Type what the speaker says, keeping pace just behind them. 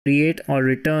create or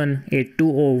return a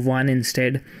 201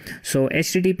 instead. So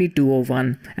HTTP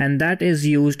 201, and that is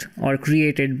used or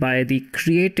created by the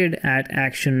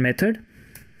created@action method.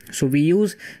 So we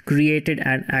use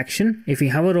created@action. If we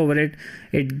hover over it,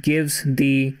 it gives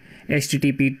the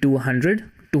HTTP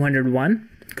 201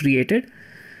 created.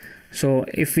 So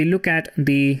if we look at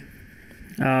the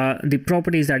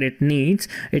properties that it needs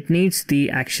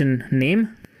the action name.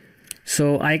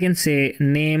 So I can say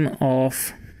name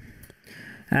of,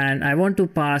 and I want to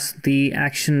pass the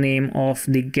action name of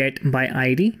the get by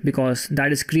ID because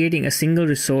that is creating a single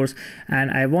resource,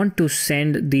 and I want to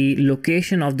send the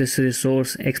location of this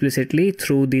resource explicitly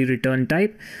through the return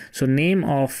type. So name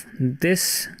of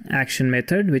this action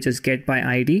method, which is get by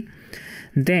ID.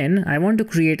 Then I want to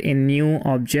create a new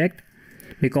object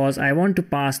because I want to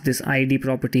pass this ID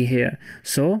property here.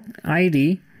 So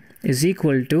ID is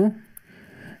equal to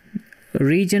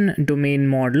region domain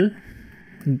model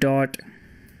dot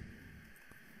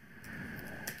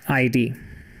ID.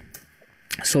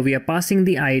 So we are passing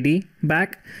the ID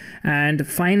back, and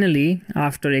finally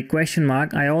after a question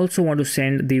mark I also want to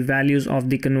send the values of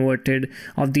the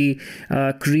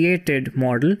created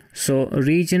model. So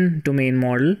region domain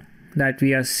model that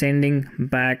we are sending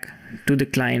back to the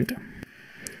client.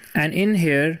 And in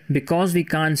here, because we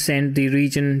can't send the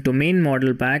region domain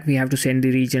model back, we have to send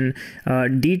the region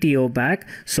DTO back.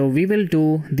 So we will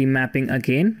do the mapping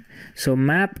again. So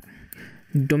map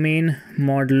domain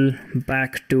model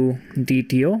back to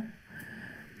DTO,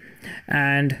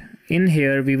 and in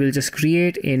here we will just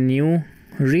create a new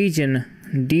region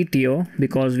DTO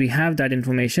because we have that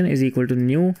information, is equal to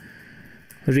new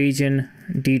region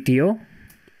DTO,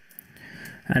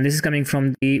 and this is coming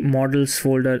from the models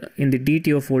folder in the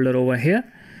DTO folder over here.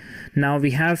 Now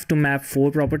we have to map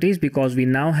 4 properties because we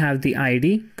now have the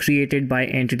ID created by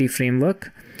entity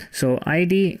framework. So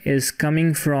ID is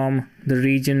coming from the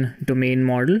region domain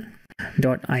model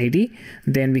dot ID.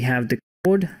 Then we have the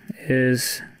code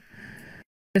is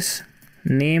this.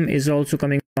 Name is also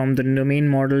coming from the domain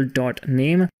model dot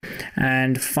name.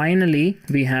 And finally,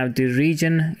 we have the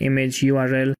region image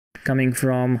URL coming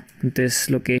from this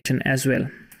location as well.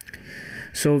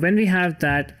 So when we have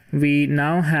that, we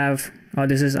now have,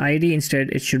 this is ID, instead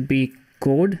it should be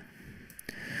code.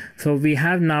 So we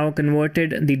have now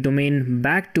converted the domain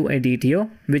back to a DTO,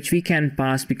 which we can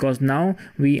pass because now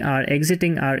we are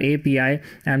exiting our API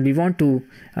and we want to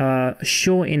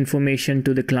show information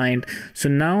to the client. So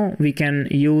now we can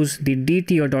use the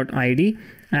DTO.id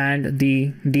and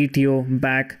the DTO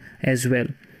back as well.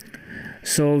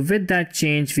 So with that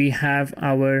change, we have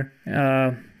our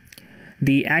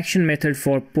the action method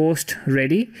for post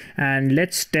ready, and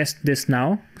let's test this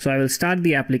now. So I will start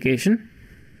the application.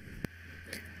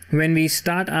 When we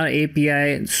start our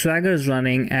API, Swagger is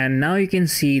running, and now you can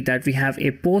see that we have a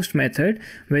post method,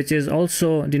 which is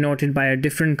also denoted by a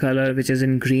different color, which is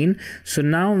in green. So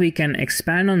now we can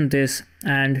expand on this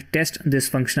and test this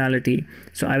functionality.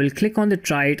 So I will click on the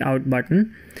try it out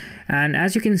button, and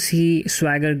as you can see,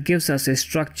 Swagger gives us a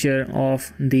structure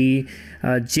of the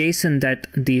JSON that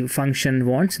the function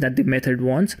wants, that the method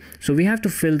wants. So we have to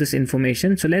fill this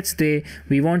information. So let's say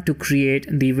we want to create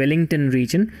the Wellington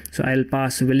region. So I'll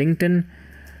pass Wellington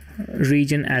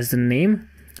region as the name.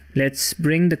 Let's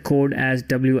bring the code as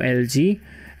WLG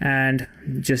and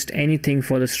just anything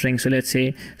for the string. So let's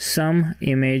say some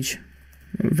image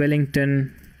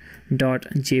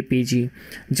Wellington.jpg,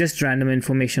 just random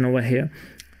information over here.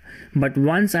 But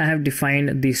once I have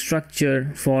defined the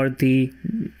structure for the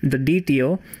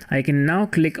DTO, I can now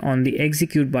click on the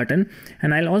execute button,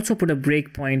 and I'll also put a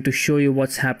breakpoint to show you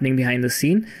what's happening behind the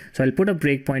scene. So I'll put a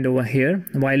breakpoint over here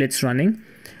while it's running.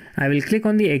 I will click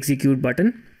on the execute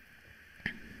button,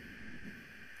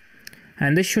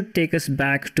 and this should take us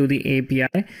back to the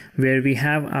API where we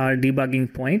have our debugging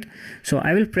point. So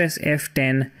I will press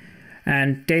F10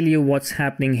 and tell you what's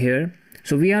happening here.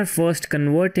 So we are first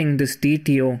converting this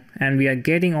DTO, and we are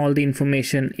getting all the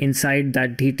information inside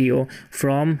that DTO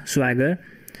from Swagger.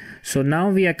 So now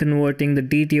we are converting the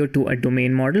DTO to a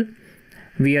domain model.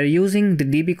 We are using the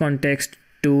DB context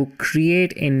to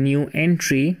create a new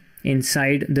entry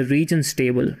inside the regions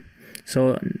table.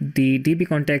 So the DB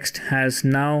context has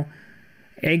now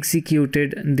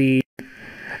executed the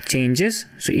changes.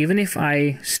 So even if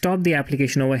I stop the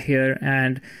application over here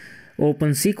and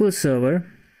open SQL Server,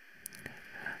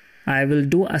 I will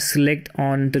do a select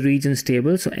on the regions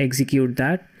table, so execute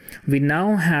that. We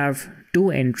now have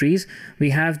 2 entries. We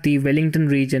have the Wellington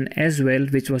region as well,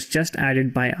 which was just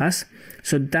added by us.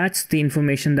 So that's the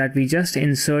information that we just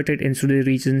inserted into the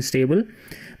regions table.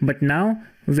 But now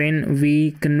when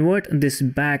we convert this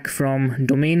back from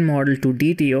domain model to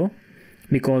DTO,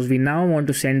 because we now want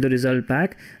to send the result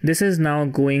back. This is now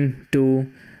going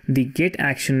to the get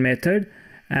action method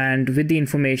and with the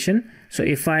information. So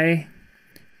if I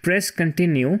press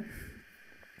continue,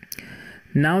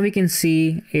 now we can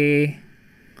see a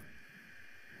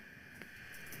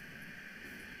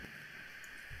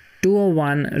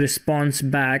 201 response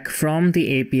back from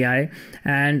the API,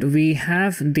 and we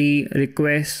have the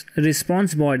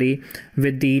response body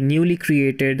with the newly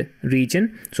created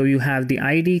region. So you have the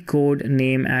ID, code,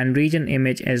 name, and region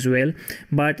image as well.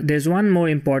 But there's one more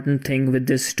important thing with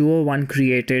this 201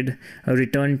 created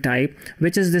return type,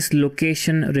 which is this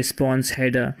location response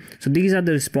header. So these are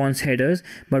the response headers,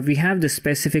 but we have the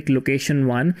specific location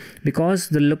one because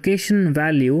the location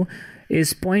value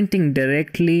is pointing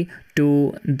directly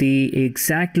to the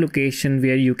exact location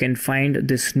where you can find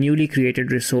this newly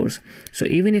created resource. So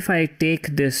even if I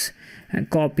take this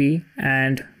copy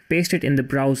and paste it in the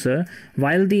browser,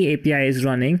 while the API is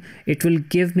running, it will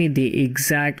give me the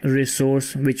exact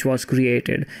resource which was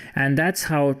created. And that's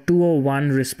how 201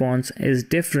 response is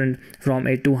different from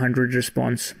a 200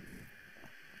 response.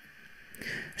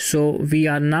 So we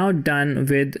are now done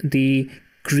with the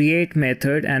create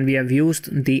method, and we have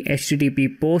used the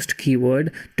HTTP post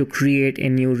keyword to create a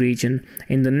new region.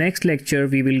 In the next lecture,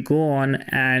 we will go on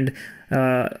and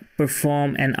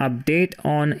perform an update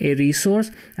on a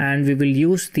resource, and we will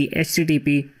use the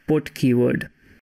HTTP put keyword.